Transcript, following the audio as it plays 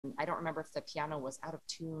I don't remember if the piano was out of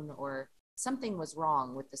tune or something was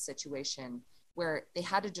wrong with the situation, where they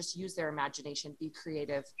had to just use their imagination, be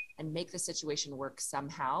creative, and make the situation work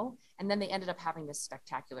somehow. And then they ended up having this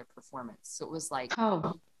spectacular performance. So it was like,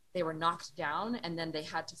 Oh, they were knocked down and then they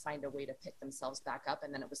had to find a way to pick themselves back up.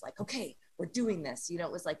 And then it was like, okay, we're doing this. You know,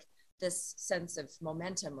 it was like this sense of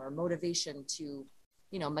momentum or motivation to,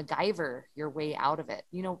 you know, MacGyver your way out of it.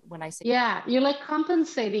 You know, when I say, yeah, you're like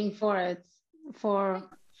compensating for it, for,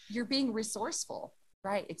 you're being resourceful,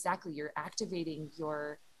 right? Exactly. You're activating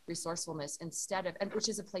your resourcefulness instead of, and which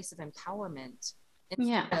is a place of empowerment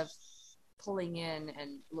yeah, instead of pulling in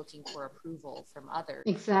and looking for approval from others.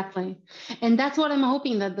 exactly. And that's what I'm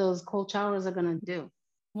hoping that those cold showers are going to do.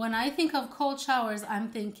 When I think of cold showers, I'm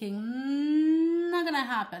thinking, not gonna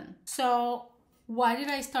happen. So why did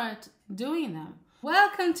I start doing them?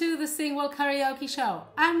 Welcome to the SingWell Karaoke Show.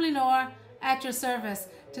 I'm Lenore at your service.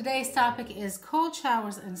 Today's topic is cold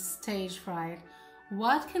showers and stage fright.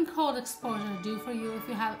 What can cold exposure do for you if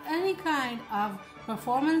you have any kind of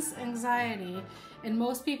performance anxiety? And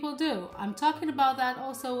most people do. I'm talking about that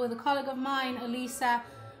also with a colleague of mine, Alisa,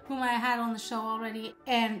 whom I had on the show already.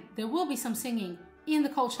 And there will be some singing in the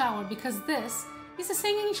cold shower because this is a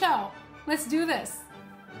singing show. Let's do this.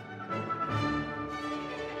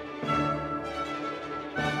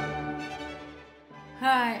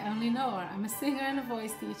 Hi, I'm Lenore. I'm a singer and a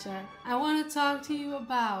voice teacher. I want to talk to you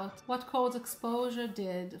about what cold exposure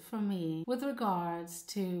did for me with regards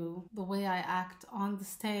to the way I act on the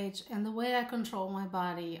stage and the way I control my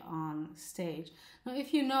body on stage. Now,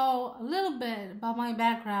 if you know a little bit about my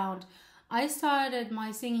background, I started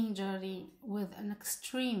my singing journey with an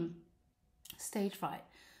extreme stage fright.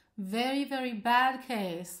 Very, very bad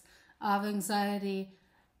case of anxiety,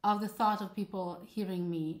 of the thought of people hearing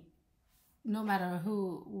me, no matter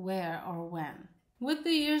who, where, or when. With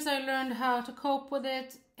the years, I learned how to cope with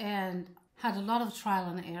it and had a lot of trial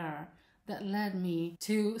and error that led me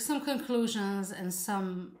to some conclusions and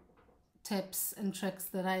some tips and tricks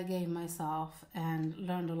that I gave myself and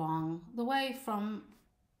learned along the way from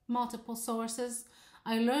multiple sources.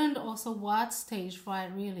 I learned also what stage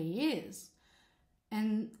fright really is.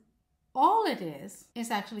 And all it is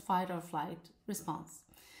actually fight or flight response.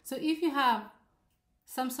 So if you have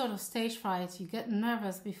some sort of stage fright, you get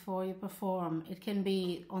nervous before you perform. It can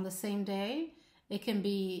be on the same day. It can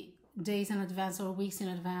be days in advance or weeks in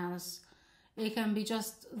advance. It can be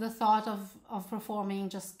just the thought of performing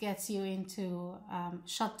just gets you into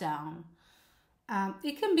shutdown.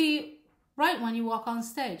 It can be right when you walk on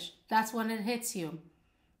stage. That's when it hits you.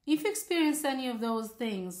 If you experience any of those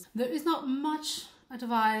things, there is not much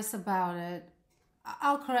advice about it.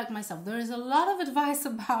 I'll correct myself. There is a lot of advice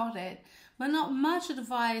about it, but not much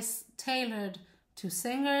advice tailored to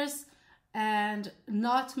singers, and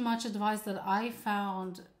not much advice that I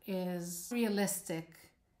found is realistic,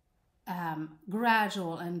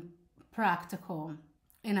 gradual, and practical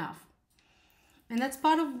enough. And that's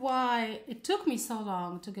part of why it took me so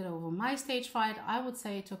long to get over my stage fright. I would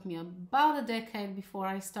say it took me about a decade before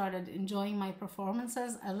I started enjoying my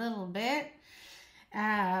performances a little bit.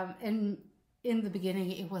 And in the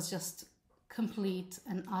beginning, it was just complete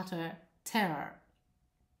and utter terror.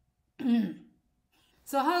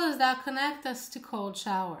 So how does that connect us to cold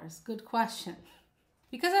showers? Good question.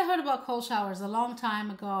 Because I heard about cold showers a long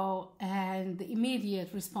time ago, and the immediate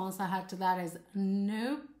response I had to that is,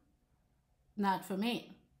 nope, not for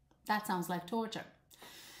me. That sounds like torture.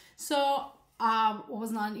 So I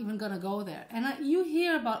was not even going to go there. And you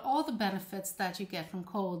hear about all the benefits that you get from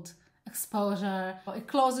cold exposure. It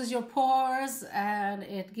closes your pores and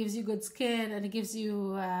it gives you good skin and it gives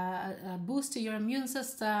you a boost to your immune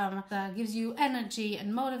system, that gives you energy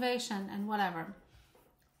and motivation and whatever.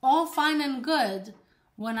 All fine and good.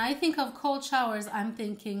 When I think of cold showers, I'm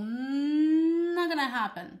thinking, not gonna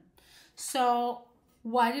happen. So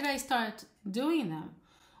why did I start doing them?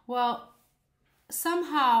 Well,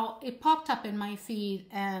 somehow it popped up in my feed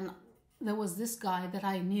and there was this guy that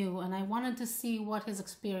I knew and I wanted to see what his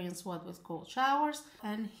experience was with cold showers,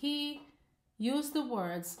 and he used the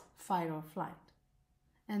words fight or flight.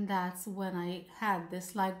 And that's when I had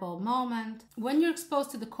this light bulb moment. When you're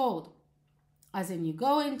exposed to the cold, as in you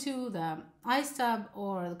go into the ice tub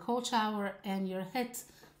or the cold shower and you're hit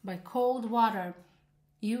by cold water,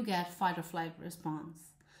 you get fight or flight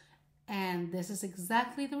response. And this is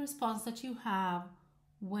exactly the response that you have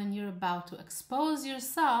when you're about to expose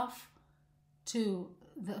yourself to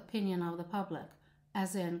the opinion of the public,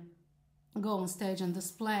 as in go on stage and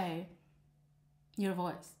display your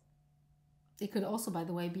voice. It could also, by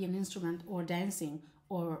the way, be an instrument or dancing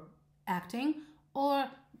or acting or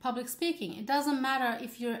public speaking. It doesn't matter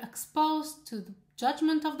if you're exposed to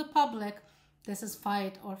judgment of the public, this is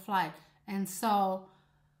fight or flight. And so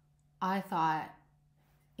I thought,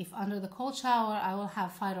 if under the cold shower I will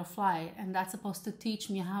have fight or flight, and that's supposed to teach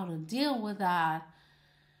me how to deal with that,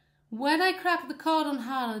 when I crack the code on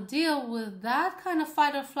how to deal with that kind of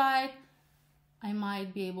fight or flight, I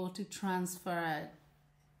might be able to transfer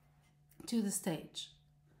it to the stage.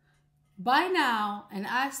 By now, and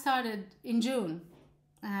I started in June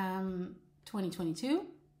 2022,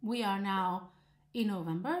 we are now in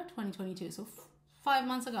November 2022, so 5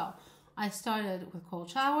 months ago, I started with cold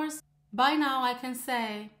showers. By now, I can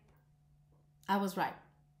say I was right.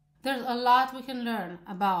 There's a lot we can learn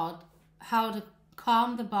about how to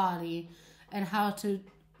calm the body and how to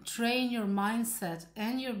train your mindset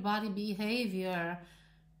and your body behavior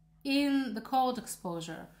in the cold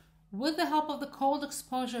exposure. With the help of the cold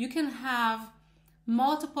exposure, you can have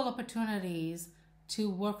multiple opportunities to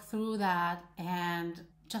work through that and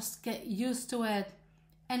just get used to it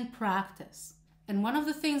and practice. And one of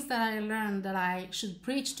the things that I learned that I should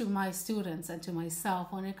preach to my students and to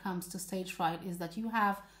myself when it comes to stage fright is that you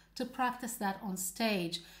have to practice that on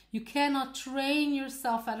stage. You cannot train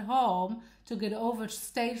yourself at home to get over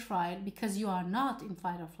stage fright because you are not in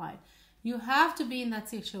fight or flight. You have to be in that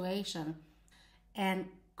situation. And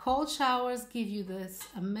cold showers give you this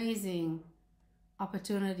amazing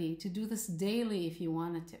opportunity to do this daily if you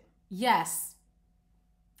wanted to. Yes,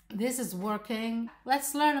 this is working.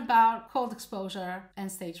 Let's learn about cold exposure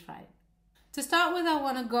and stage fright. To start with, I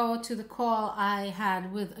want to go to the call I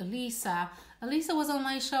had with Alisa. Alisa was on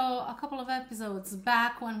my show a couple of episodes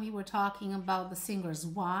back when we were talking about the singer's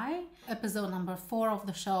why, episode number 4 of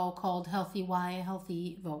the show called Healthy Why,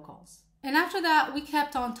 Healthy Vocals. And after that, we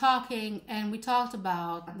kept on talking and we talked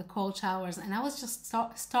about the cold showers, and I was just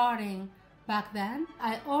starting back then.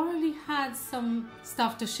 I already had some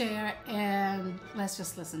stuff to share, and let's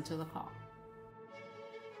just listen to the call.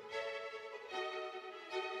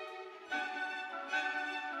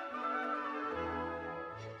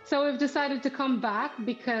 So we've decided to come back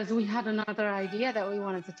because we had another idea that we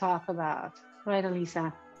wanted to talk about. Right,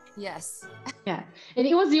 Alisa? Yes. Yeah. And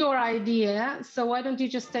it was your idea. So why don't you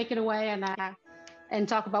just take it away and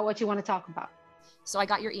talk about what you want to talk about? So I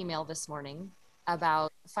got your email this morning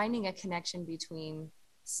about finding a connection between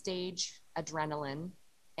stage adrenaline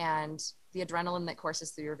and the adrenaline that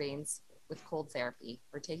courses through your veins with cold therapy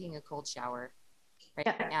or taking a cold shower. Right.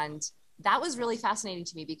 Yeah. And that was really fascinating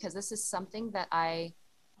to me because this is something that I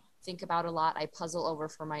think about a lot. I puzzle over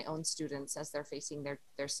for my own students as they're facing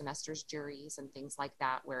their semester's juries and things like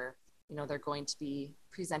that, where, you know, they're going to be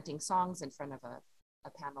presenting songs in front of a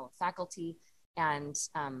panel of faculty and,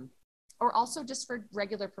 or also just for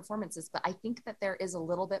regular performances. But I think that there is a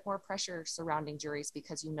little bit more pressure surrounding juries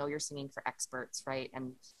because, you know, you're singing for experts, right?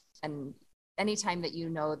 And anytime that you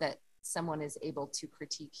know that someone is able to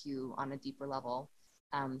critique you on a deeper level,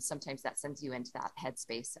 sometimes that sends you into that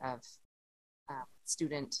headspace of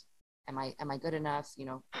student, am I good enough? You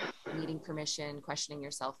know, needing permission, questioning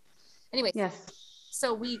yourself. Anyway, yes.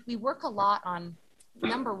 So we work a lot on my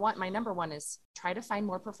number one is try to find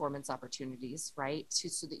more performance opportunities, right?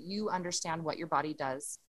 So that you understand what your body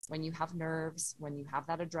does when you have nerves, when you have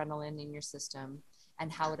that adrenaline in your system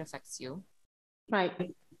and how it affects you. Right.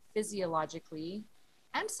 Physiologically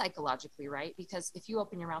and psychologically, right? Because if you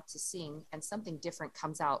open your mouth to sing and something different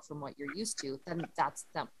comes out from what you're used to, then that's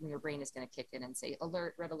when your brain is going to kick in and say,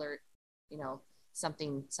 alert, red alert, you know,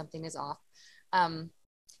 something is off.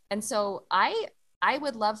 And so I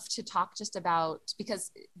would love to talk just about,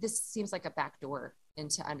 because this seems like a backdoor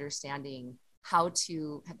into understanding how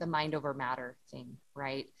to have the mind over matter thing,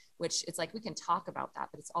 right? Which it's like, we can talk about that,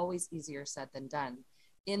 but it's always easier said than done.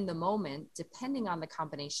 In the moment, depending on the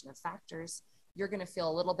combination of factors, you're going to feel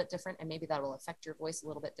a little bit different, and maybe that will affect your voice a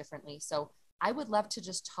little bit differently. So I would love to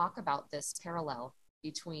just talk about this parallel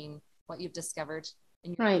between what you've discovered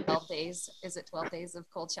in your 12 days. Is it 12 days of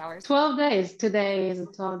cold showers? 12 days. Today is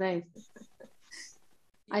 12 days.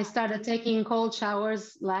 I started taking cold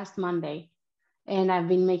showers last Monday, and I've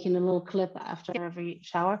been making a little clip after every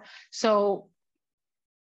shower. So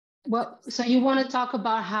you want to talk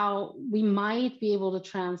about how we might be able to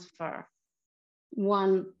transfer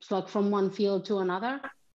from one field to another?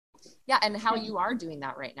 Yeah, and how you are doing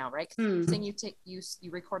that right now, right? You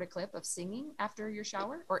record a clip of singing after your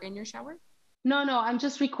shower or in your shower? No, I'm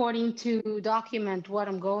just recording to document what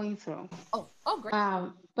I'm going through. Oh, great.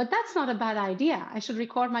 But that's not a bad idea. I should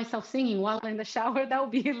record myself singing while in the shower. That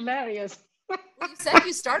would be hilarious. Well, you said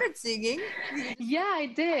you started singing. Yeah, I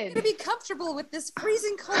did. I'm going to be comfortable with this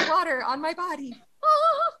freezing cold water on my body.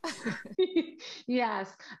 Yes,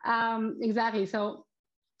 exactly. So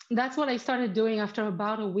that's what I started doing. After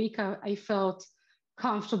about a week, I felt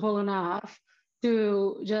comfortable enough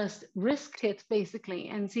to just risk it basically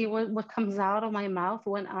and see what comes out of my mouth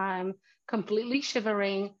when I'm completely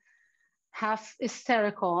shivering, half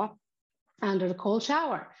hysterical under the cold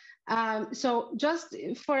shower. So just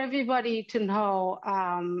for everybody to know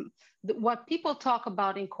what people talk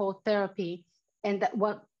about in cold therapy, and that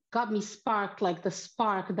what got me sparked, like the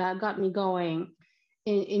spark that got me going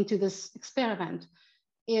into this experiment,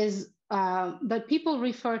 is that people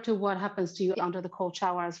refer to what happens to you under the cold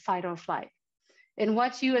shower as fight or flight. And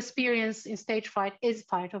what you experience in stage fright is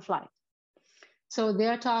fight or flight. So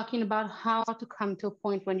they're talking about how to come to a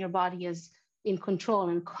point when your body is in control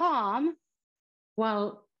and calm,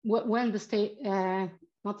 well, when the stage,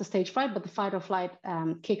 not the stage fright, but the fight or flight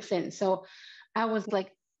kicks in. So I was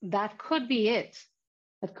like, that could be it.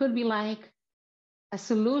 That could be like a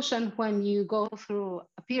solution when you go through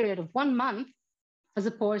a period of 1 month, as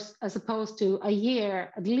opposed to a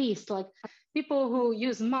year at least. Like people who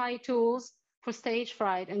use my tools for stage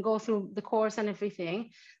fright and go through the course and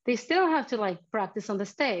everything, they still have to like practice on the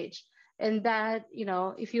stage. And that, you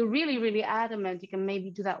know, if you're really, really adamant, you can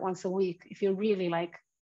maybe do that once a week. If you're really like,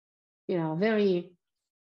 you know, very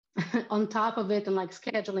on top of it and like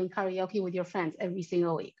scheduling karaoke with your friends every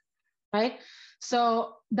single week, right?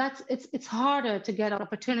 So it's harder to get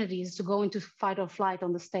opportunities to go into fight or flight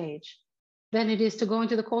on the stage than it is to go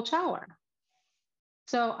into the cold shower.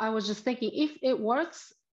 So I was just thinking, if it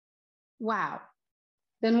works, wow,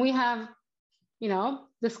 then we have, you know,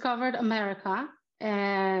 discovered America,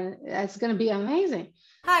 and it's going to be amazing.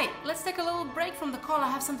 Hi, let's take a little break from the call. I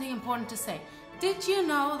have something important to say. Did you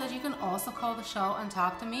know that you can also call the show and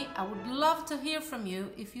talk to me? I would love to hear from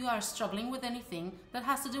you if you are struggling with anything that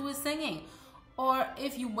has to do with singing, or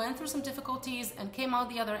if you went through some difficulties and came out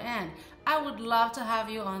the other end. I would love to have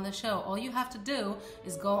you on the show. All you have to do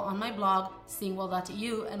is go on my blog,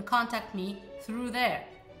 singwell.eu, and contact me through there.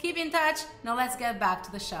 Keep in touch. Now let's get back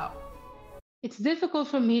to the show. It's difficult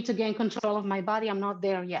for me to gain control of my body. I'm not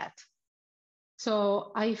there yet.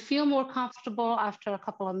 So I feel more comfortable after a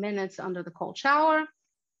couple of minutes under the cold shower.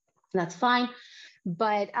 That's fine.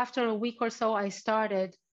 But after a week or so, I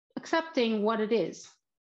started accepting what it is.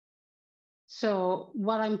 So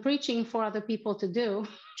what I'm preaching for other people to do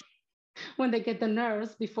when they get the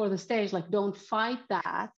nerves before the stage, like, don't fight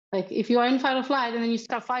that. Like if you are in fight or flight and then you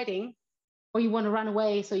start fighting, or you want to run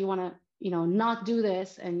away, so you want to, you know, not do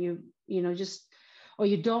this, and you know, just, or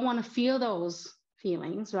you don't want to feel those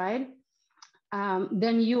feelings, right?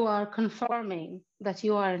 Then you are confirming that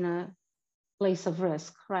you are in a place of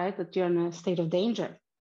risk, right? That you're in a state of danger.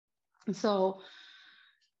 And so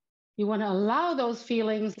you want to allow those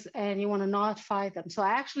feelings and you want to not fight them. So I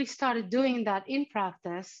actually started doing that in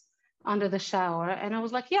practice under the shower. And I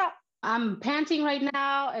was like, yeah, I'm panting right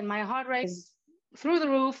now and my heart rate is through the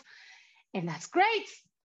roof. And that's great.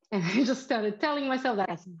 And I just started telling myself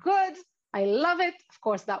that's good. I love it. Of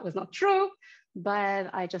course, that was not true, but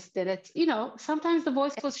I just did it. You know, sometimes the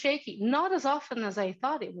voice was shaky, not as often as I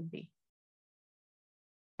thought it would be.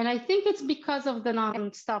 And I think it's because of the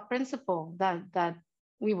non-stop principle that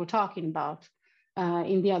we were talking about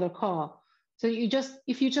in the other call. So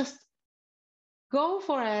if you just go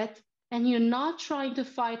for it and you're not trying to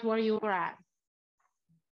fight where you were at,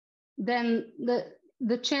 then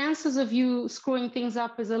the chances of you screwing things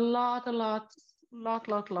up is a lot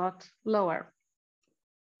lower.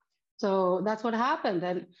 So that's what happened.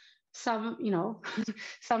 And some, you know,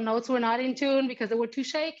 some notes were not in tune because they were too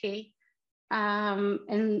shaky. And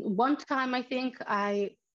one time I think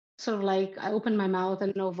I sort of like, I opened my mouth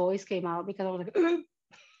and no voice came out because I was like, ugh.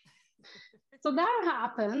 So that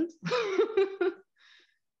happened.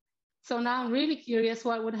 So now I'm really curious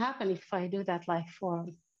what would happen if I do that like for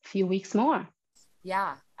a few weeks more.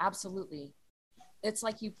 Yeah, absolutely. It's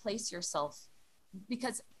like you place yourself,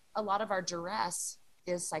 because a lot of our duress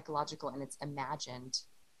is psychological and it's imagined,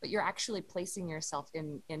 but you're actually placing yourself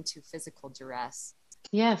into physical duress.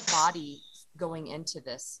 Yes. Body going into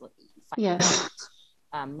this fight. Yes.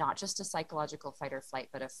 Not just a psychological fight or flight,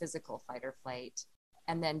 but a physical fight or flight.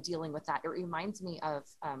 And then dealing with that. It reminds me of,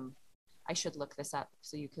 I should look this up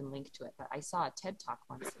so you can link to it, but I saw a TED Talk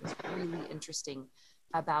once that was really interesting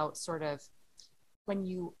about sort of when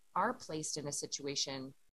you are placed in a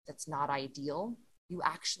situation that's not ideal, you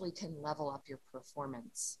actually can level up your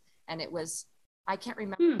performance. And it was, I can't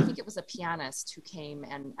remember, I think it was a pianist who came,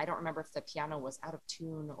 and I don't remember if the piano was out of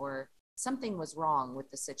tune or something was wrong with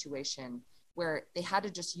the situation, where they had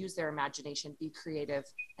to just use their imagination, be creative,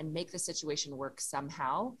 and make the situation work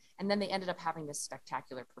somehow. And then they ended up having this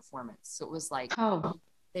spectacular performance. So it was like,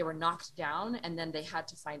 they were knocked down and then they had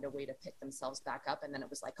to find a way to pick themselves back up. And then it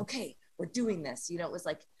was like, okay, we're doing this. You know, it was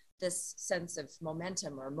like this sense of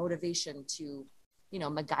momentum or motivation to, you know,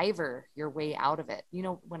 MacGyver your way out of it. You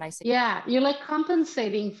know, when I say, yeah, you're like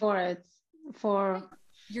compensating for it, for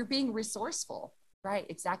you're being resourceful, right?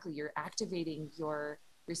 Exactly. You're activating your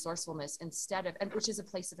resourcefulness instead of, and which is a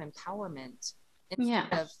place of empowerment instead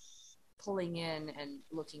yeah, of pulling in and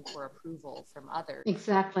looking for approval from others.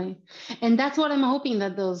 exactly. And that's what I'm hoping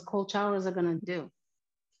that those cold showers are going to do.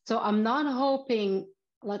 So I'm not hoping,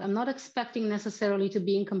 like, I'm not expecting necessarily to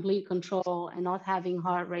be in complete control and not having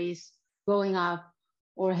heart race going up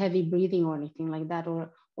or heavy breathing or anything like that,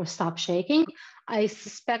 or stop shaking. I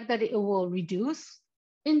suspect that it will reduce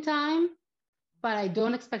in time, but I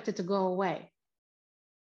don't expect it to go away.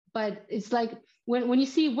 But it's like when you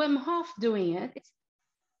see Wim Hof doing it,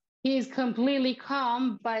 he's completely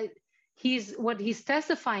calm, but what he's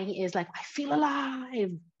testifying is like, I feel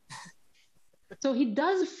alive. So he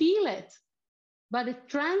does feel it, but it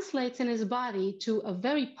translates in his body to a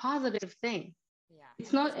very positive thing. Yeah.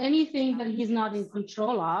 It's not anything that he's not in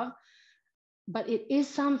control of, but it is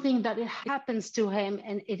something that it happens to him,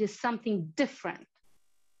 and it is something different.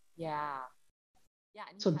 Yeah. Yeah.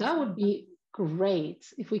 So that would be great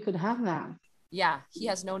if we could have that. Yeah. He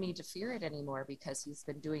has no need to fear it anymore because he's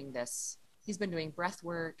been doing this. He's been doing breath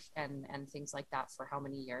work and things like that for how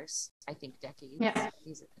many years? I think decades. Yeah.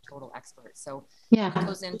 He's a total expert. So yeah, he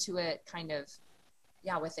goes into it kind of,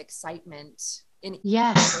 yeah, with excitement. In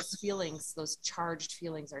yes, those feelings, those charged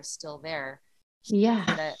feelings are still there.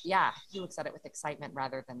 yeah, He looks at it with excitement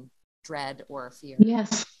rather than dread or fear.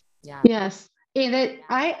 yes, Yeah. yes. And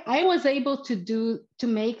I was able to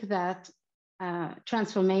make that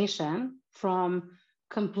transformation from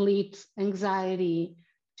complete anxiety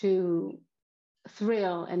to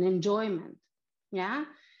thrill and enjoyment, yeah,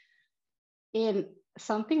 in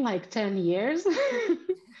something like 10 years.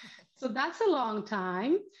 So that's a long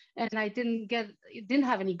time, and I didn't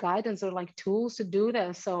have any guidance or like tools to do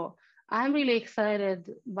this. So I'm really excited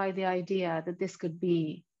by the idea that this could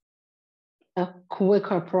be a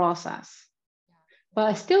quicker process. But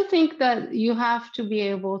I still think that you have to be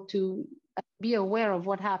able to be aware of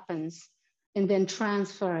what happens and then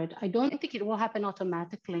transfer it. I don't think it will happen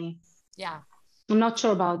automatically. Yeah. I'm not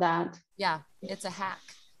sure about that. Yeah, it's a hack.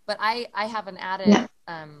 But I have an added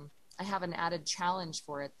I have an added challenge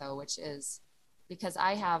for it though, which is because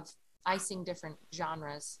I sing different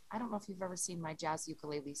genres. I don't know if you've ever seen my jazz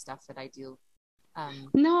ukulele stuff that I do.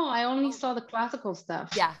 No, I only saw the classical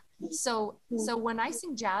stuff. Yeah. So when I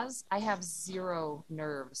sing jazz, I have zero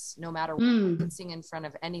nerves, no matter what. I could sing in front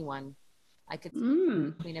of anyone. I could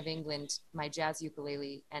sing Queen of England, my jazz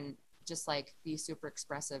ukulele, and just like be super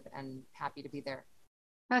expressive and happy to be there.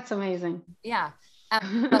 That's amazing. Yeah.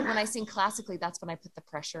 But when I sing classically, that's when I put the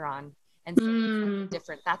pressure on. And so it's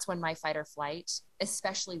different. That's when my fight or flight,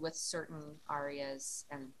 especially with certain arias.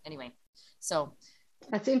 And anyway, so.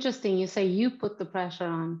 That's interesting. You say you put the pressure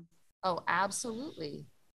on. Oh, absolutely.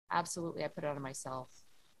 Absolutely. I put it on myself.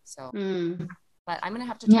 So, but I'm going to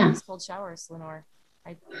have to try these cold showers, Lenore.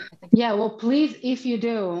 I think. Yeah, well, please, if you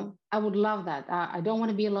do, I would love that. I don't want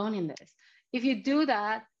to be alone in this. If you do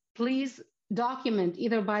that, please document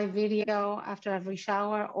either by video after every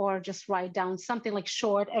shower or just write down something like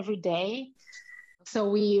short every day. So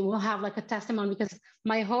we will have like a testimony, because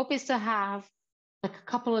my hope is to have like a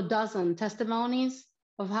couple of dozen testimonies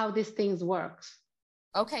of how these things works.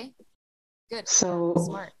 Okay, good. So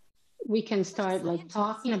smart. We can start like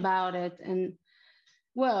talking about it. And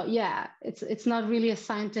well, yeah, it's not really a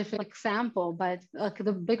scientific example, but like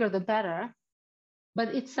the bigger the better.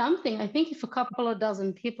 But it's something, I think if a couple of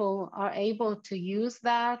dozen people are able to use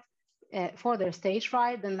that for their stage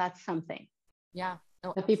fright, then that's something. Yeah.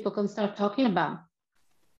 That people can start talking about.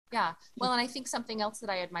 Yeah. Well, and I think something else that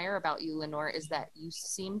I admire about you, Lenore, is that you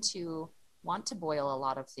seem to want to boil a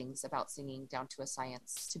lot of things about singing down to a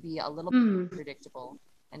science, to be a little bit more predictable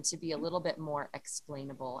and to be a little bit more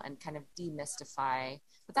explainable and kind of demystify.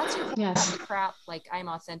 But that's your the crap. Like, I'm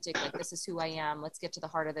authentic. Like, this is who I am. Let's get to the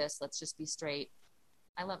heart of this. Let's just be straight.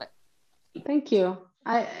 I love it. Thank you.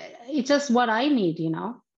 It's just what I need, you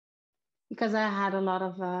know, because I had a lot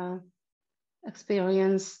of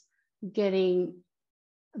experience getting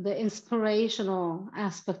the inspirational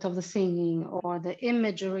aspect of the singing or the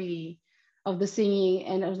imagery of the singing.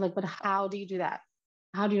 And I was like, but how do you do that?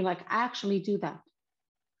 How do you like actually do that?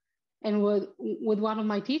 And with one of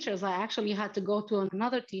my teachers, I actually had to go to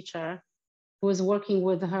another teacher who was working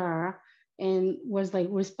with her and was like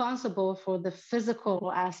responsible for the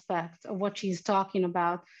physical aspect of what she's talking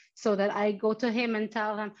about, so that I go to him and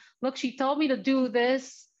tell him, look, she told me to do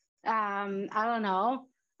this. I don't know,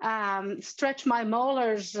 stretch my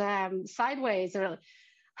molars sideways, or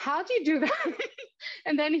how do you do that?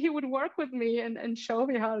 And then he would work with me and show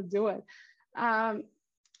me how to do it.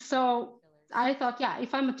 So I thought, yeah,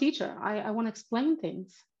 if I'm a teacher, I want to explain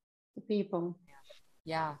things to people.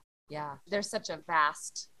 Yeah. There's such a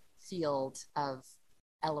vast field of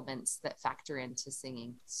elements that factor into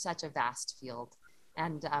singing, such a vast field.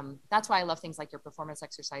 And that's why I love things like your performance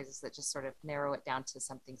exercises that just sort of narrow it down to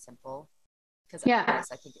something simple. Because yeah,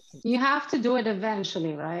 I think it can. You have to do it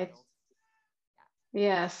eventually, right?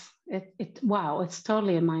 Yeah. Yes. Wow, it's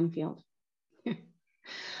totally a minefield.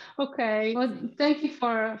 Okay. Well, thank you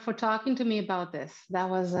for talking to me about this. That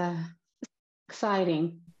was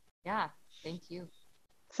exciting. Yeah. Thank you.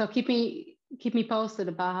 So keep me posted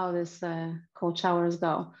about how this cold showers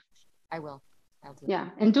go. I will. I'll do. Yeah,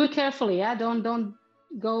 and do it carefully. Yeah, don't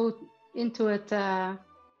go into it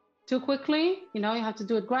too quickly. You have to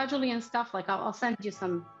do it gradually and stuff. Like I'll send you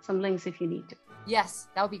some links if you need to. Yes,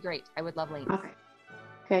 that would be great. I would love links.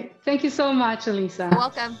 Okay. Thank you so much, Alisa. You're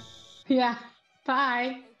welcome. Yeah.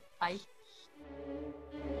 Bye. Bye.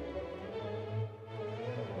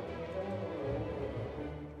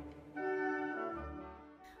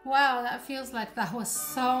 Wow, that feels like that was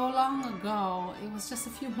so long ago. It was just a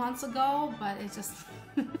few months ago, but it just...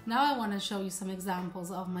 Now I want to show you some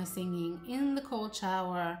examples of my singing in the cold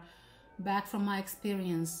shower back from my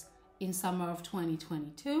experience in summer of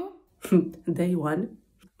 2022. Day 1.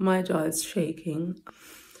 My jaw is shaking.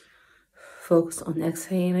 Focus on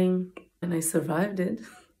exhaling, and I survived it.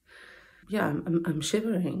 Yeah, I'm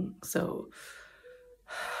shivering, so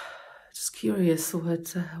just curious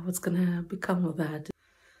what's gonna become of that.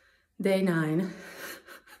 Day 9.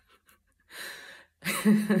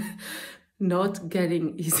 Not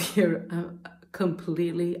getting easier. I'm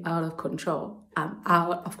completely out of control. I'm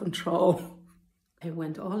out of control. I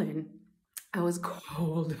went all in. I was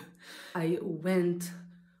cold. I went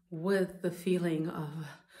with the feeling of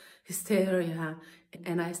hysteria,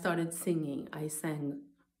 and I started singing. I sang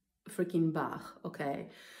freaking Bach, okay?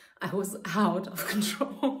 I was out of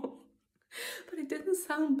control. But it didn't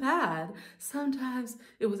sound bad. Sometimes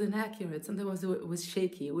it was inaccurate. Sometimes it was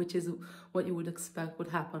shaky, which is what you would expect would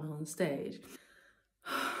happen on stage.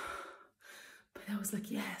 But I was like,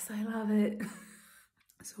 yes, I love it.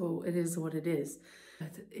 So it is what it is.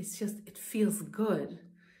 But it's just, it feels good.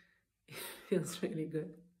 It feels really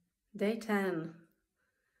good. Day 10.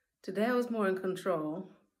 Today I was more in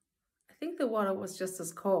control. I think the water was just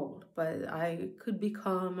as cold, but I could be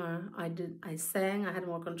calmer. I sang, I had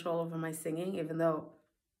more control over my singing, even though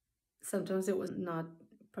sometimes it was not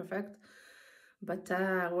perfect. But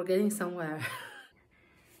we're getting somewhere.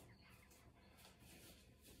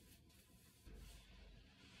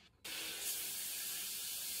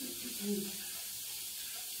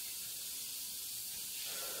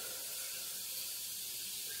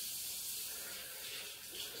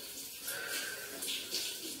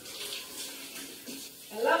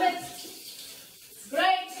 I love it. It's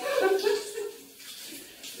great.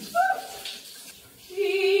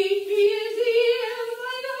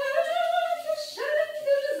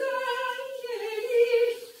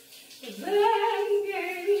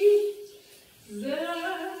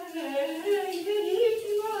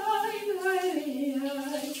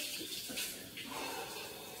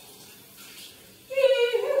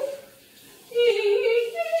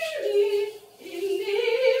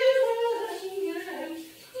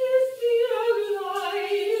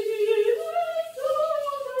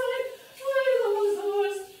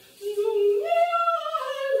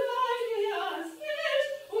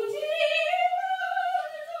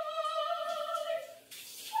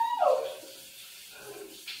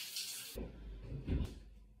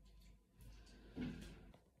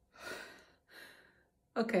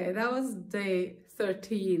 Okay, that was day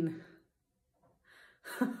 13.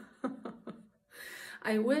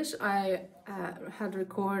 I wish I had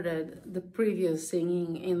recorded the previous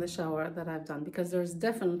singing in the shower that I've done, because there's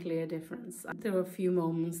definitely a difference. There were a few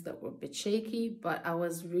moments that were a bit shaky, but I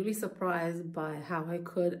was really surprised by how I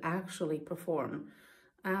could actually perform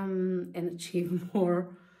and achieve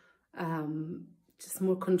more, just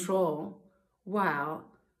more control while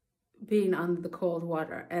being under the cold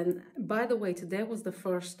water. And by the way, today was the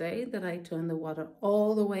first day that I turned the water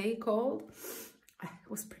all the way cold. It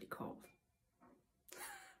was pretty cold.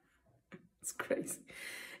 It's crazy.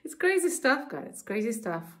 It's crazy stuff, guys. It's crazy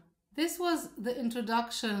stuff. This was the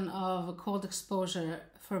introduction of a cold exposure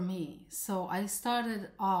for me. So I started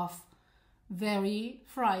off very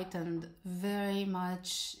frightened, very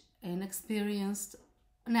much inexperienced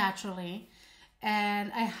naturally,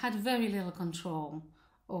 and I had very little control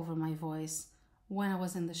over my voice. when I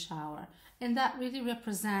was in the shower. And that really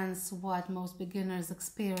represents what most beginners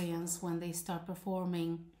experience when they start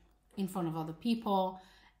performing in front of other people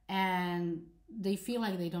and they feel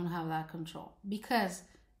like they don't have that control, because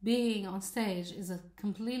being on stage is a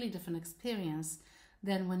completely different experience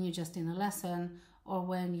than when you're just in a lesson or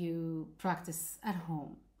when you practice at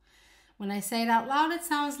home. When I say it out loud, it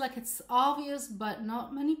sounds like it's obvious, but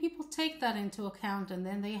not many people take that into account, and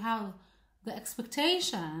then they have the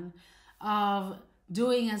expectation of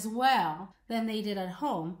doing as well than they did at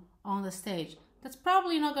home on the stage. That's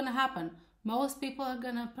probably not going to happen. Most people are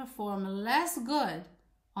going to perform less good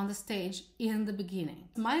on the stage in the beginning.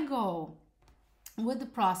 My goal with the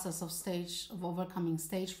process of overcoming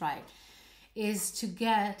stage fright is to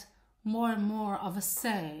get more and more of a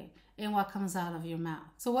say in what comes out of your mouth.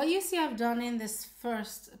 So what you see I've done in this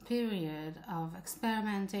first period of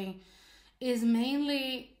experimenting is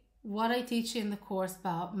mainly what I teach in the course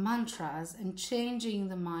about mantras and changing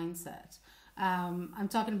the mindset. I'm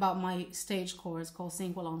talking about my stage course called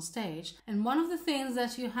SingWell on Stage. And one of the things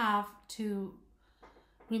that you have to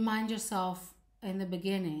remind yourself in the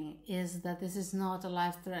beginning is that this is not a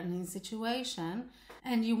life-threatening situation,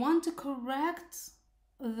 and you want to correct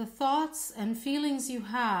the thoughts and feelings you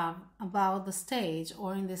have about the stage,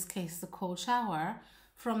 or in this case the cold shower,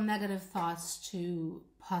 from negative thoughts to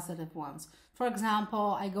positive ones. For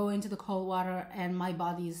example, I go into the cold water and my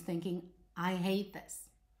body is thinking, I hate this.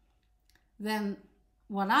 Then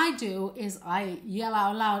what I do is I yell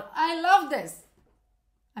out loud, I love this.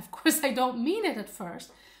 Of course, I don't mean it at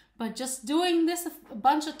first, but just doing this a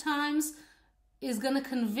bunch of times is going to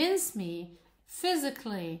convince me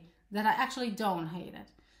physically that I actually don't hate it.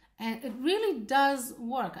 And it really does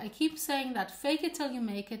work. I keep saying that fake it till you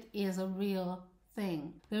make it is a real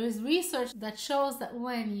thing. There is research that shows that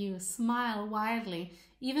when you smile widely,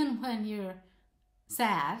 even when you're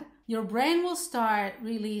sad, your brain will start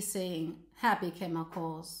releasing happy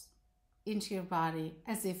chemicals into your body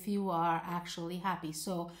as if you are actually happy.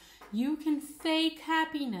 So you can fake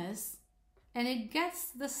happiness and it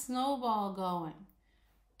gets the snowball going.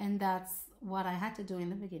 And that's what I had to do in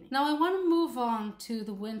the beginning. Now I want to move on to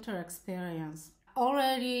the winter experience.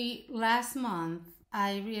 Already last month,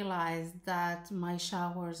 I realized that my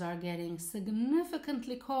showers are getting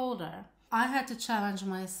significantly colder. I had to challenge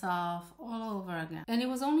myself all over again. And it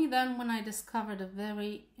was only then when I discovered a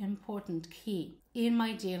very important key in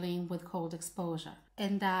my dealing with cold exposure,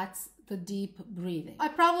 and that's the deep breathing. I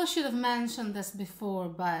probably should have mentioned this before,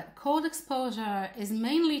 but cold exposure is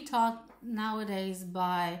mainly taught nowadays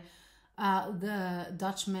by the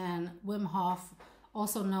Dutchman Wim Hof,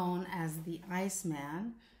 also known as the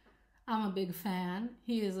Iceman. I'm a big fan.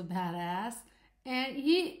 He is a badass. And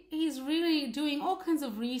he's really doing all kinds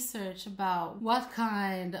of research about what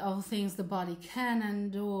kind of things the body can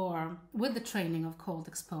endure with the training of cold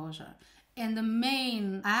exposure. And the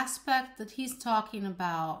main aspect that he's talking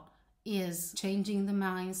about is changing the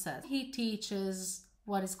mindset. He teaches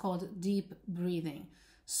what is called deep breathing.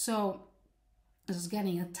 So just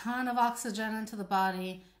getting a ton of oxygen into the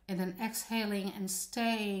body and then exhaling and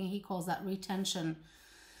staying, he calls that retention,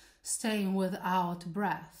 staying without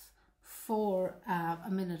breath for a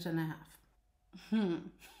minute and a half.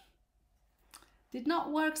 Did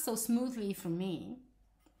not work so smoothly for me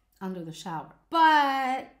under the shower.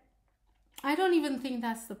 But I don't even think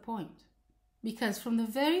that's the point. Because from the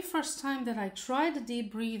very first time that I tried the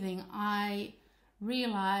deep breathing, I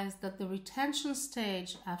realized that the retention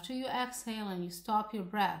stage, after you exhale and you stop your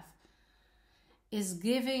breath, is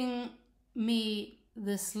giving me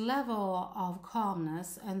this level of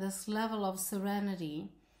calmness and this level of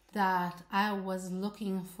serenity that I was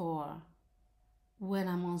looking for when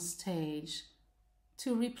I'm on stage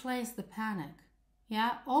to replace the panic.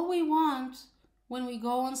 Yeah, all we want when we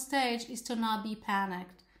go on stage is to not be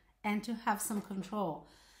panicked and to have some control.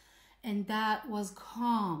 And that was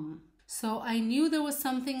calm. So I knew there was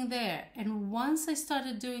something there. And once I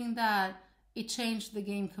started doing that, it changed the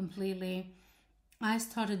game completely. I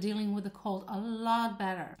started dealing with the cold a lot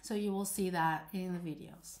better. So you will see that in the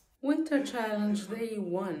videos. Winter challenge day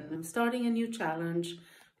 1. I'm starting a new challenge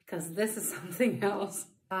because this is something else.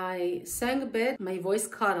 I sang a bit, my voice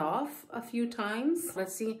cut off a few times.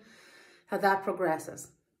 Let's see how that progresses.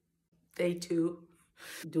 Day 2,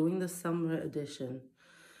 doing the summer edition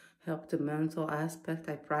helped the mental aspect.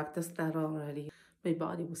 I practiced that already. My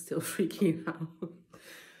body was still freaking out,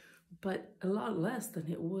 but a lot less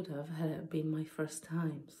than it would have had it been my first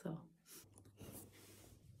time. So.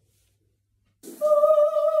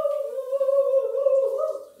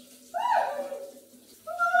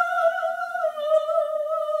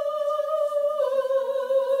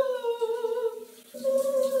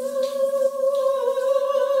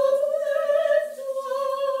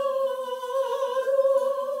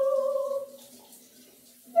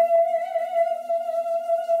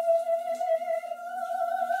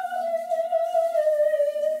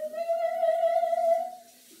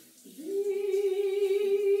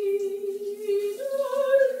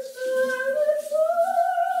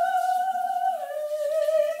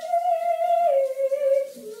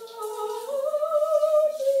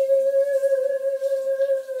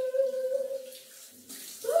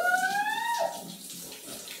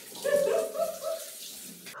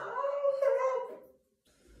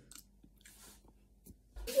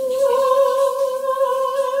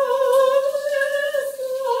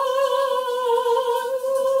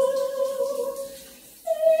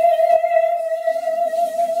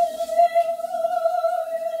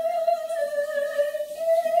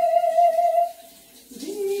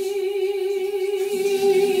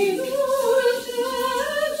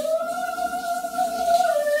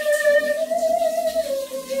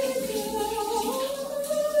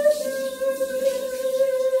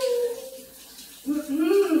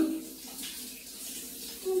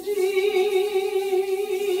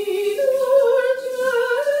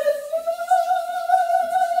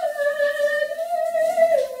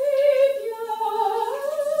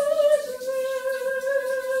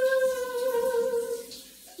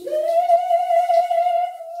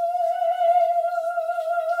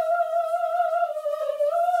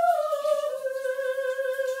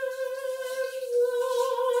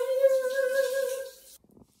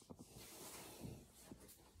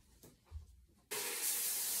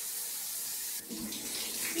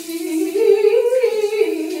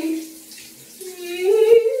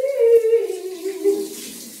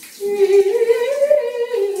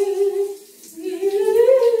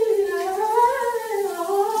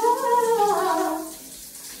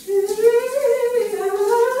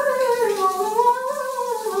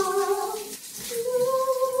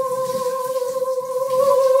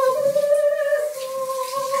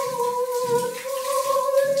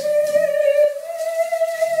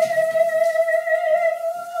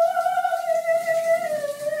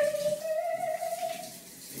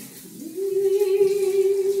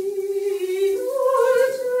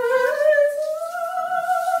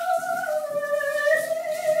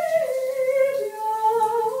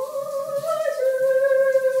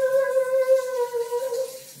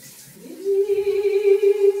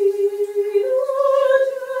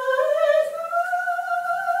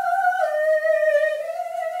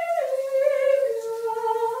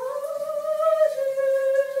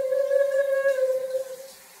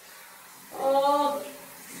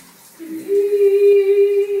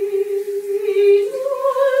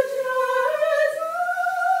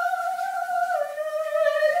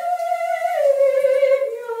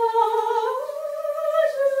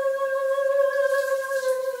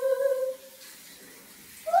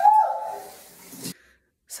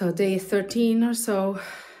 So day 13 or so,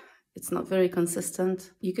 it's not very consistent.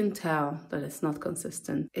 You can tell that it's not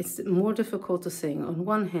consistent. It's more difficult to sing on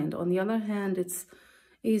one hand. On the other hand, it's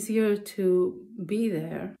easier to be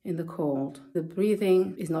there in the cold. The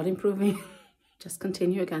breathing is not improving. Just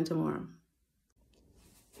continue again tomorrow.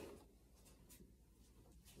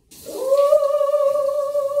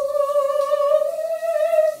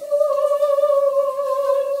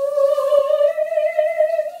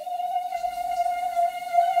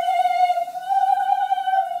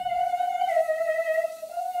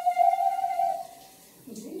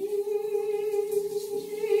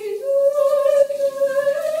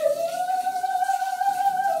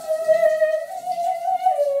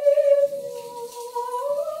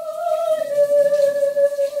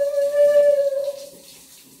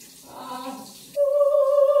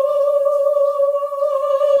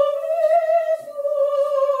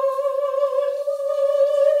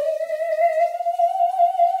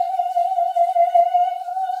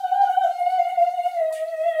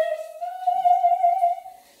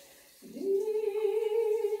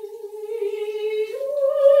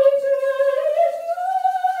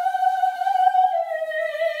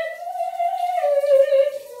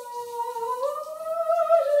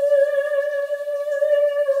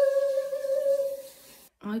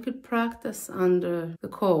 I could practice under the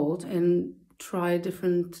cold and try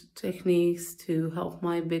different techniques to help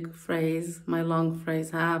my big phrase, my long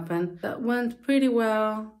phrase happen. That went pretty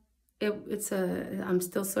well. I'm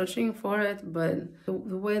still searching for it, but the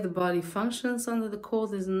way the body functions under the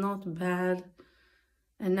cold is not bad.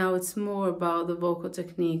 And now it's more about the vocal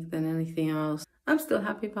technique than anything else. I'm still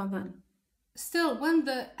happy about that. Still, when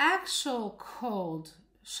the actual cold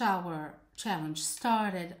shower challenge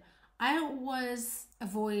started, I was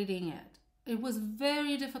avoiding it. It was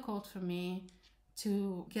very difficult for me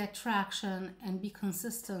to get traction and be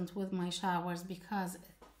consistent with my showers because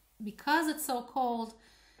it's so cold.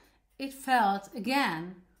 It felt,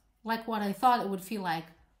 again, like what I thought it would feel like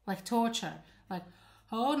torture. Like,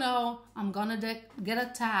 oh no, I'm gonna get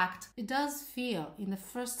attacked. It does feel, in the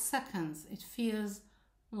first seconds, it feels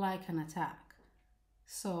like an attack.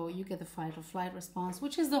 So you get the fight or flight response,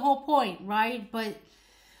 which is the whole point, right? But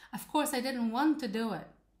of course, I didn't want to do it.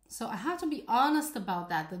 So I have to be honest about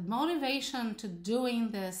that. The motivation to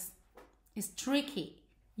doing this is tricky.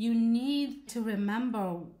 You need to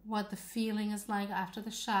remember what the feeling is like after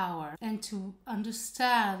the shower and to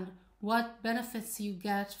understand what benefits you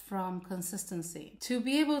get from consistency. To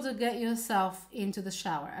be able to get yourself into the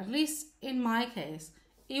shower, at least in my case,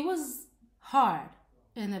 it was hard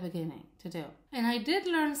in the beginning to do. And I did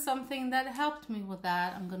learn something that helped me with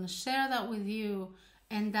that. I'm going to share that with you.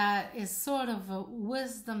 And that is sort of a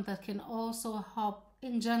wisdom that can also help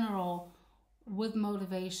in general with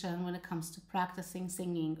motivation when it comes to practicing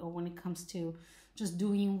singing or when it comes to just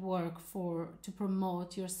doing work to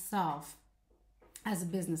promote yourself as a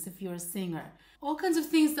business if you're a singer. All kinds of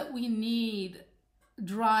things that we need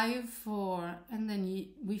drive for, and then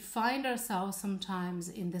we find ourselves sometimes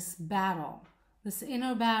in this battle, this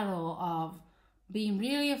inner battle of being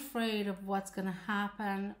really afraid of what's going to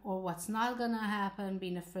happen or what's not going to happen,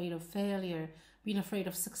 being afraid of failure, being afraid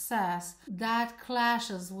of success. That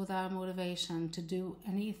clashes with our motivation to do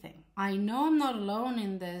anything. I know I'm not alone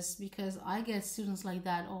in this because I get students like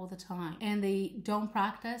that all the time. And they don't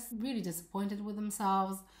practice, really disappointed with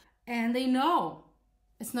themselves. And they know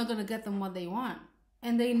it's not going to get them what they want.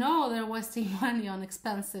 And they know they're wasting money on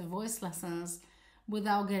expensive voice lessons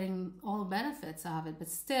without getting all the benefits of it. But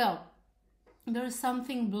still, there is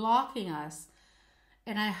something blocking us.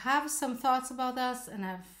 And I have some thoughts about us, and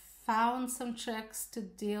I've found some tricks to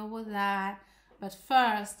deal with that. But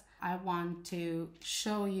first, I want to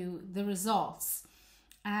show you the results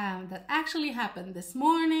that actually happened this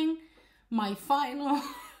morning. My final,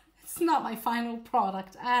 it's not my final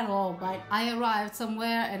product at all, but I arrived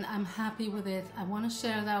somewhere and I'm happy with it. I want to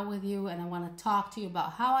share that with you, and I want to talk to you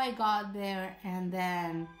about how I got there, and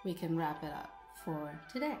then we can wrap it up for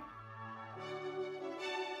today.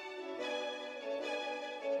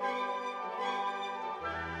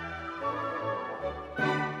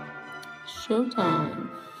 Showtime.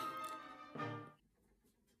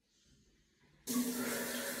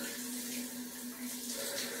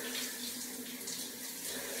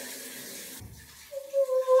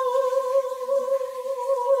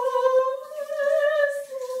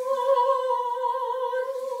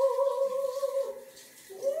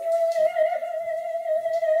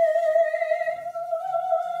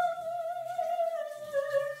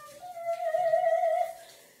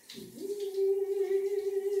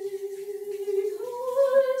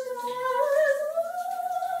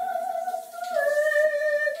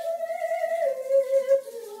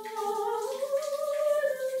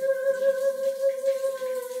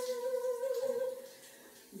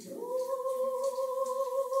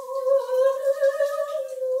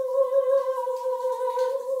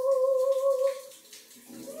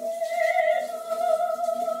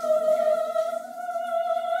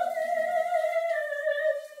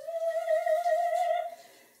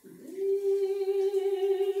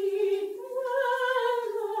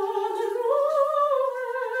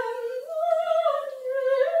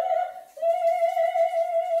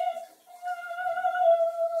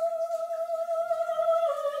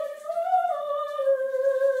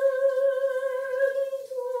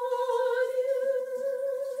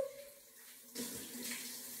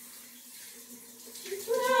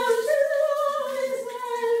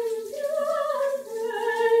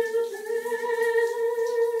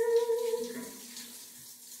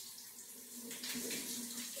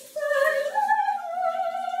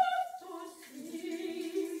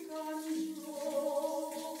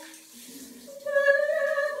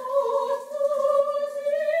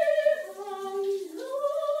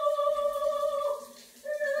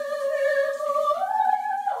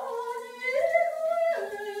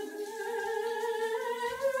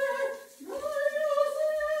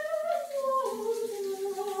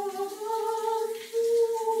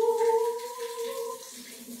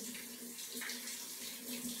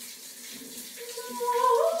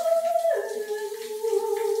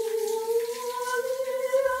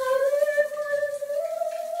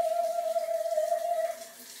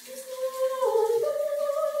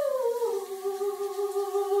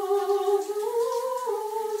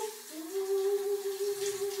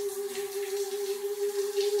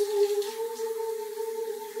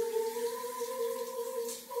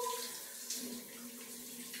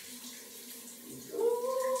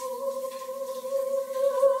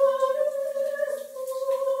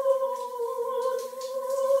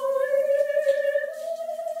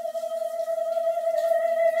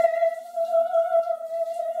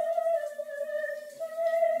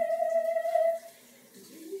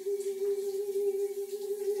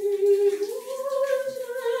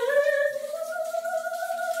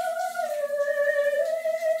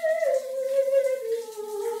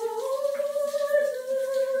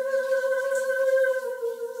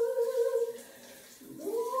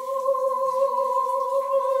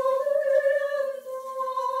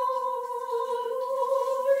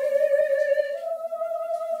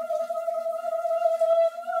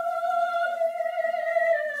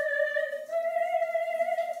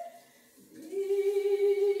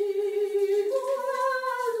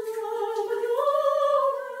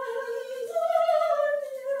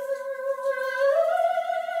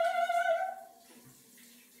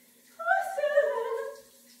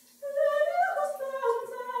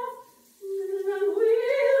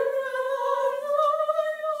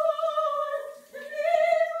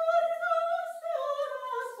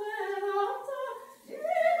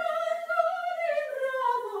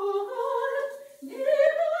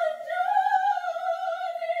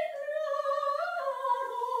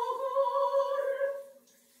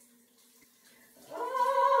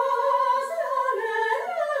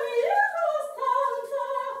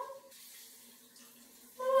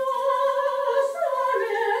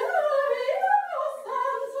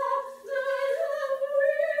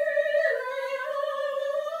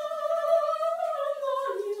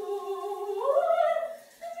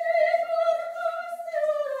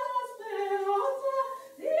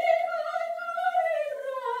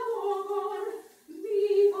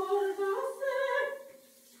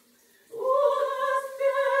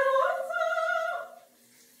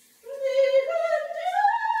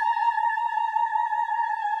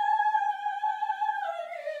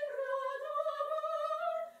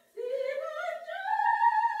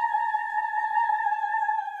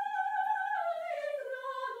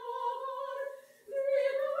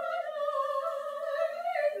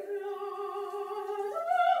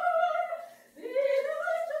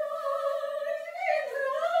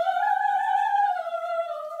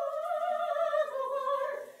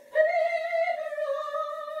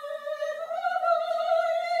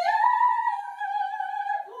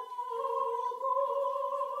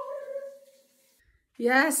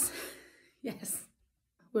 Yes, yes.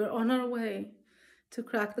 We're on our way to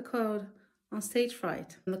crack the code on stage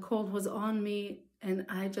fright. And the code was on me, and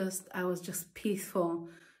I was just peaceful.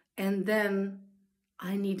 And then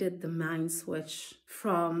I needed the mind switch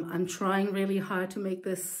from I'm trying really hard to make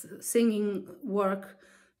this singing work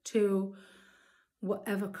to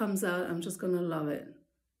whatever comes out, I'm just gonna love it.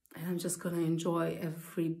 And I'm just gonna enjoy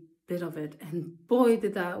every bit of it. And boy,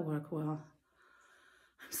 did that work well.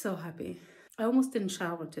 I'm so happy. I almost didn't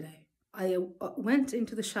shower today. I went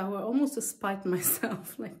into the shower almost to spite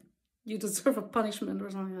myself, like you deserve a punishment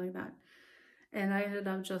or something like that. And I ended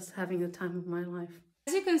up just having the time of my life.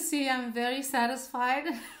 As you can see, I'm very satisfied.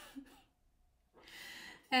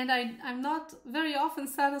 And I'm not very often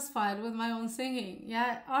satisfied with my own singing.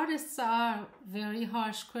 Yeah, artists are very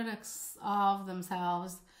harsh critics of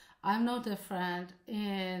themselves. I'm no different.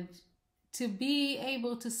 And to be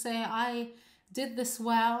able to say I did this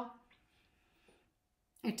well,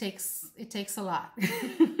 it takes a lot.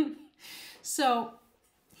 So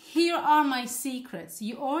here are my secrets.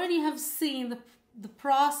 You already have seen the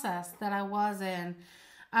process that I was in.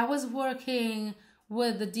 I was working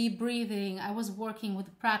with the deep breathing. I was working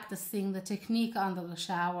with practicing the technique under the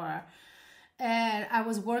shower. And I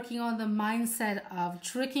was working on the mindset of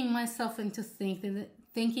tricking myself into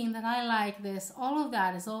thinking that I like this. All of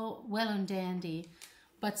that is all well and dandy.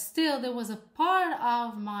 But still, there was a part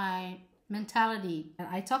of my mentality, and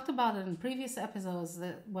I talked about it in previous episodes,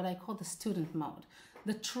 what I call the student mode,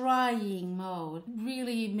 the trying mode,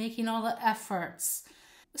 really making all the efforts,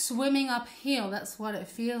 swimming uphill. That's what it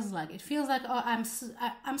feels like. It feels like, oh,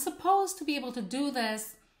 I'm supposed to be able to do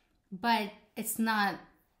this, but it's not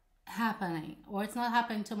happening, or it's not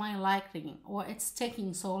happening to my liking, or it's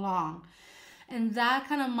taking so long. And that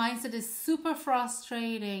kind of mindset is super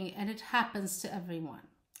frustrating, and it happens to everyone.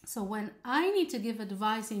 So when I need to give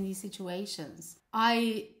advice in these situations,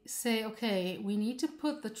 I say, okay, we need to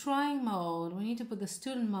put the trying mode, we need to put the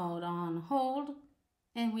student mode on hold,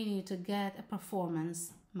 and we need to get a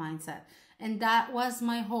performance mindset. And that was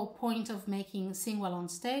my whole point of making SingWell on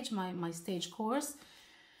Stage, my stage course,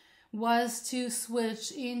 was to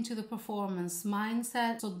switch into the performance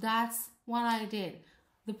mindset. So that's what I did.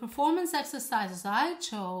 The performance exercises I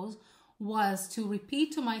chose was to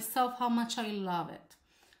repeat to myself how much I love it.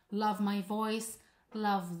 Love my voice,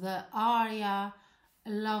 love the aria,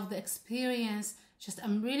 love the experience. Just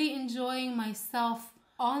I'm really enjoying myself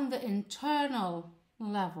on the internal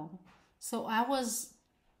level. So I was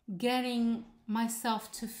getting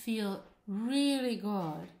myself to feel really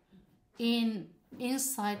good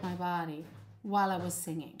inside my body while I was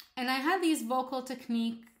singing. And I had these vocal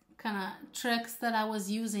technique kind of tricks that I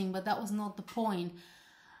was using, but that was not the point.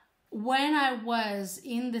 When I was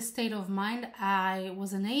in this state of mind, I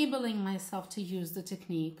was enabling myself to use the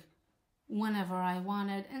technique whenever I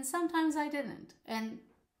wanted, and sometimes I didn't. And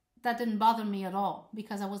that didn't bother me at all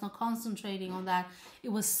because I was not concentrating on that.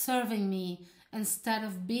 It was serving me instead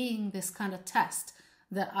of being this kind of test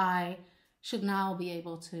that I should now be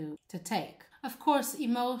able to take. Of course,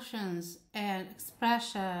 emotions and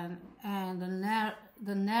expression and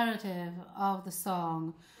the narrative of the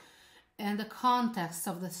song and the context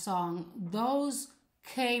of the song, those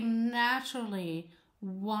came naturally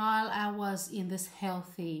while I was in this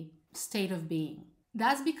healthy state of being.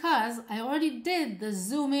 That's because I already did the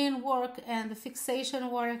zoom in work and the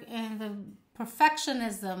fixation work and the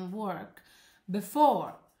perfectionism work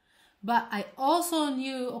before. But I also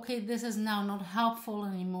knew, okay, this is now not helpful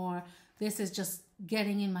anymore. This is just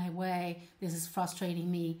getting in my way. This is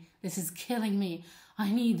frustrating me. This is killing me.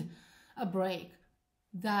 I need a break.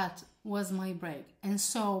 That was my break. And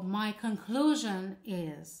so my conclusion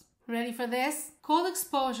is, ready for this? Cold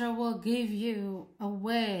exposure will give you a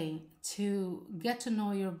way to get to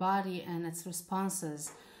know your body and its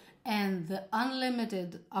responses and the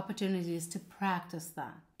unlimited opportunities to practice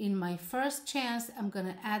that. In my first chance, I'm going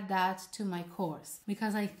to add that to my course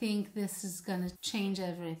because I think this is going to change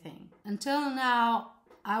everything. Until now,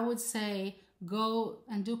 I would say go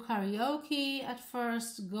and do karaoke at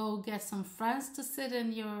first. Go get some friends to sit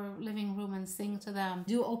in your living room and sing to them.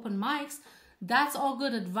 Do open mics. That's all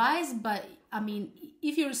good advice, but I mean,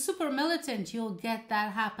 if you're super militant, you'll get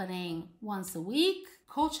that happening once a week.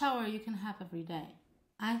 Cold shower you can have every day.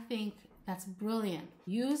 I think that's brilliant.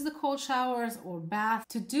 Use the cold showers or bath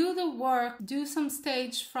to do the work, do some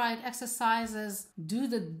stage fright exercises, do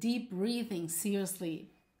the deep breathing,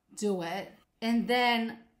 seriously, do it. And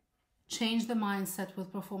then change the mindset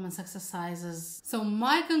with performance exercises. So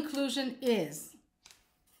my conclusion is,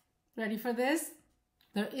 ready for this?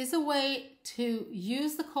 There is a way to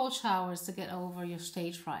use the cold showers to get over your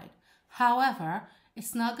stage fright. However,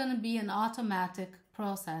 it's not going to be an automatic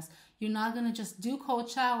process. You're not going to just do cold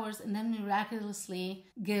showers and then miraculously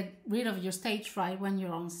get rid of your stage fright when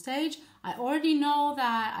you're on stage. I already know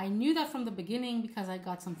that. I knew that from the beginning because I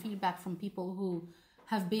got some feedback from people who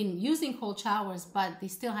have been using cold showers, but they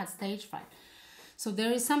still had stage fright. So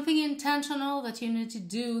there is something intentional that you need to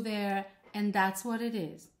do there, and that's what it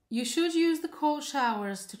is. You should use the cold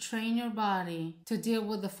showers to train your body to deal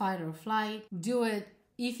with the fight or flight. Do it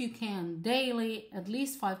if you can daily, at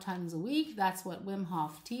least 5 times a week. That's what Wim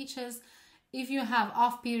Hof teaches. If you have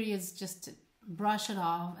off periods, just brush it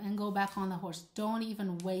off and go back on the horse. Don't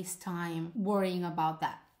even waste time worrying about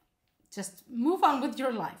that. Just move on with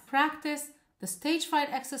your life. Practice the stage fright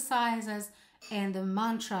exercises and the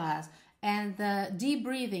mantras and the deep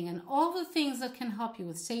breathing and all the things that can help you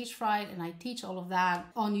with stage fright. And I teach all of that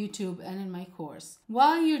on YouTube and in my course.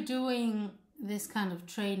 While you're doing this kind of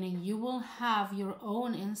training, you will have your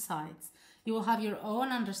own insights. You will have your own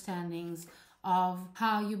understandings of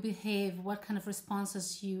how you behave, what kind of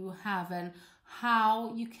responses you have, and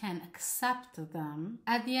how you can accept them.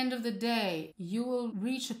 At the end of the day, you will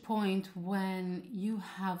reach a point when you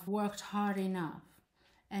have worked hard enough.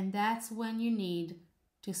 And that's when you need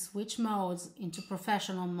to switch modes into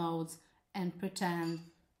professional modes and pretend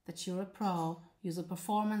that you're a pro, use a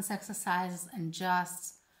performance exercise, and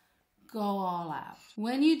just go all out.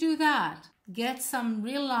 When you do that, get some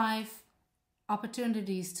real life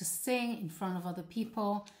opportunities to sing in front of other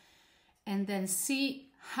people, and then see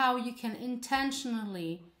how you can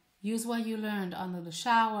intentionally use what you learned under the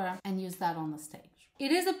shower and use that on the stage.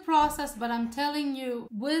 It is a process, but I'm telling you,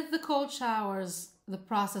 with the cold showers, the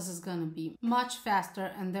process is going to be much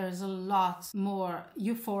faster, and there's a lot more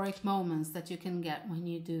euphoric moments that you can get when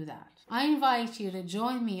you do that. I invite you to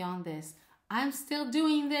join me on this. I'm still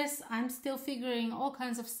doing this. I'm still figuring all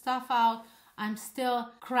kinds of stuff out. I'm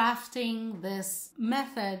still crafting this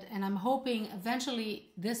method, and I'm hoping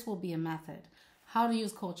eventually this will be a method. How to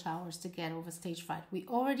use cold showers to get over stage fright. We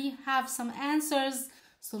already have some answers,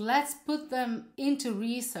 so let's put them into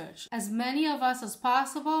research. As many of us as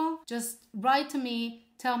possible, just write to me,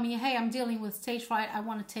 tell me, hey, I'm dealing with stage fright. I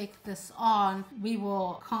want to take this on. We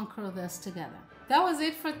will conquer this together. That was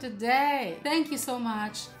it for today. Thank you so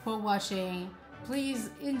much for watching. Please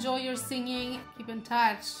enjoy your singing, keep in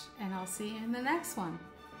touch, and I'll see you in the next one.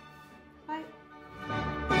 Bye.